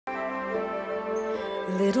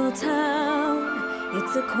Little town,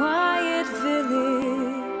 it's a quiet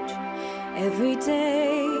village. Every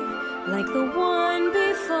day, like the one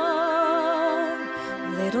before.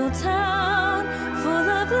 Little town, full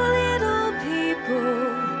of little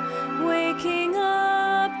people, waking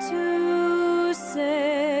up to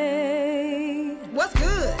say, what's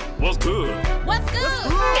good? What's good? What's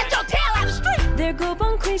good? Get your tail out of the street! There go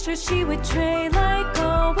Bunquisha, she would tray like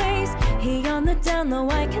always. He on the down low,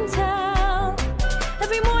 I can tell.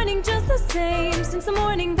 Every morning just the same, since the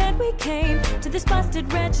morning that we came to this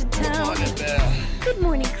busted, wretched town. Good morning, Belle. Good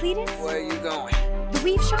morning, Cletus. Where are you going? The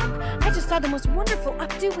weave shop? I just saw the most wonderful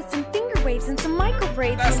updo with some finger waves and some micro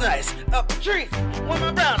braids. That's nice. Up the tree. Where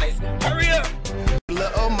my brownies? Hurry up.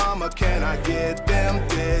 Little mama, can I get them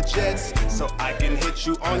digits so I can hit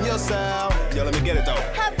you on your cell? Yo, let me get it though.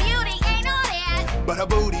 Her beauty ain't all that, But her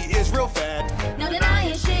booty is real fat. no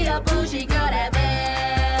denying she a bougie girl, that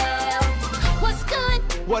Belle. What's good?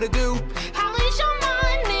 What it do? How is your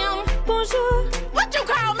mind now? Bonjour. What you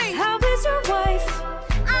call me? How is your wife?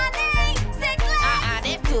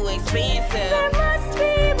 That's too expensive. There must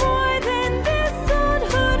be more than this old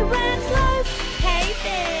hood rat life. Hey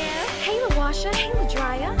there. Hey, LaWasha. Hey,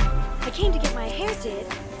 LaDrya. I came to get my hair did.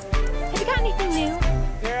 Have you got anything new?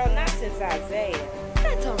 Girl, not since Isaiah.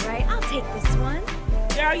 That's all right. I'll take this one.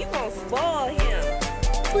 Girl, you gonna spoil him.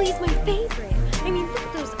 Well, he's my favorite. I mean, look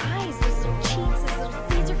at those eyes, those little cheeks, this little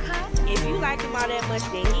Caesar cut. If you like him all that much,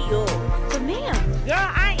 then he yours. But ma'am. Girl,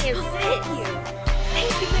 I Thank insist. you.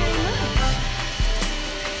 Thank you very much.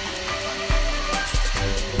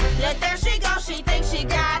 Look, there she goes. She thinks she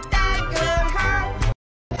got that good hair.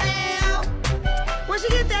 Where'd she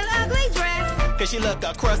get that ugly dress? Cause she look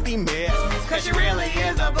a crusty mess. Cause she really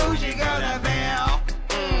is a bougie girl, that Belle.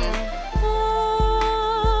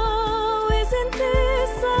 Oh, isn't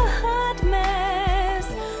this a hot mess?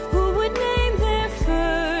 Who would name their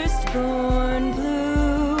firstborn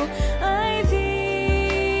Blue Ivy?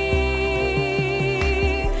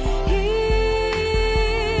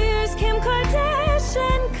 Here's Kim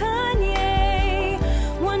Kardashian, Kanye.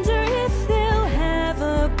 Wonder if they'll have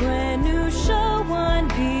a brand new show on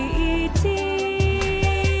BET.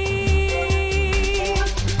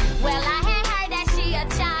 Well, I had heard that she a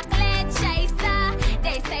chocolate chaser.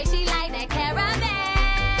 They say she like that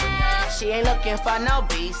caramel. She ain't looking for no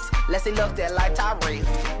beast. Let's see, looked at like Tyrese.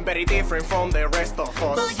 Very different from the rest of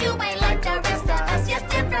us. But you ain't like the rest of us. Just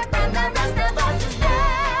different from the rest of us as well.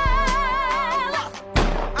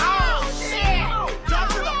 Oh, shit. Drop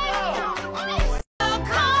to the floor. So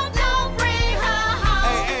cold, don't bring her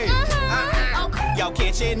home. Hey, hey. Okay. Yo,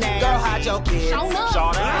 kitchen ass. Girl, hide your kids. Show up.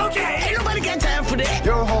 Shut up. Okay. Ain't nobody got time for that.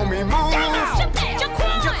 Yo, homie, move.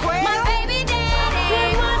 Jaquan, my baby daddy.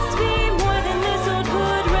 There must be more than this old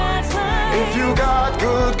hood rat life. If you got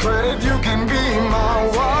good credit, you can be my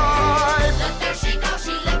wife. Look, there she goes.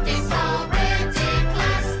 She looked it so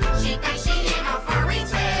ridiculous. She thinks she in a fairy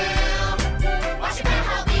tale. Why she better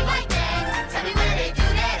help me like that? Tell me where they do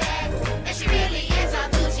that at. And she really is a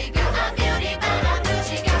bougie girl, a beauty, but a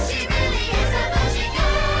bougie girl. She really is a bougie girl.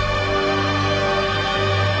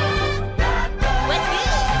 What's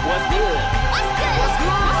good? What's good? What's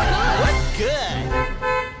good? What's good?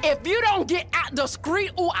 If you don't get out the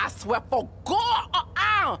street, ooh, I swear for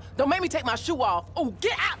God, don't make me take my shoe off. Ooh,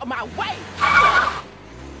 get out of my way.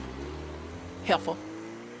 Heifer.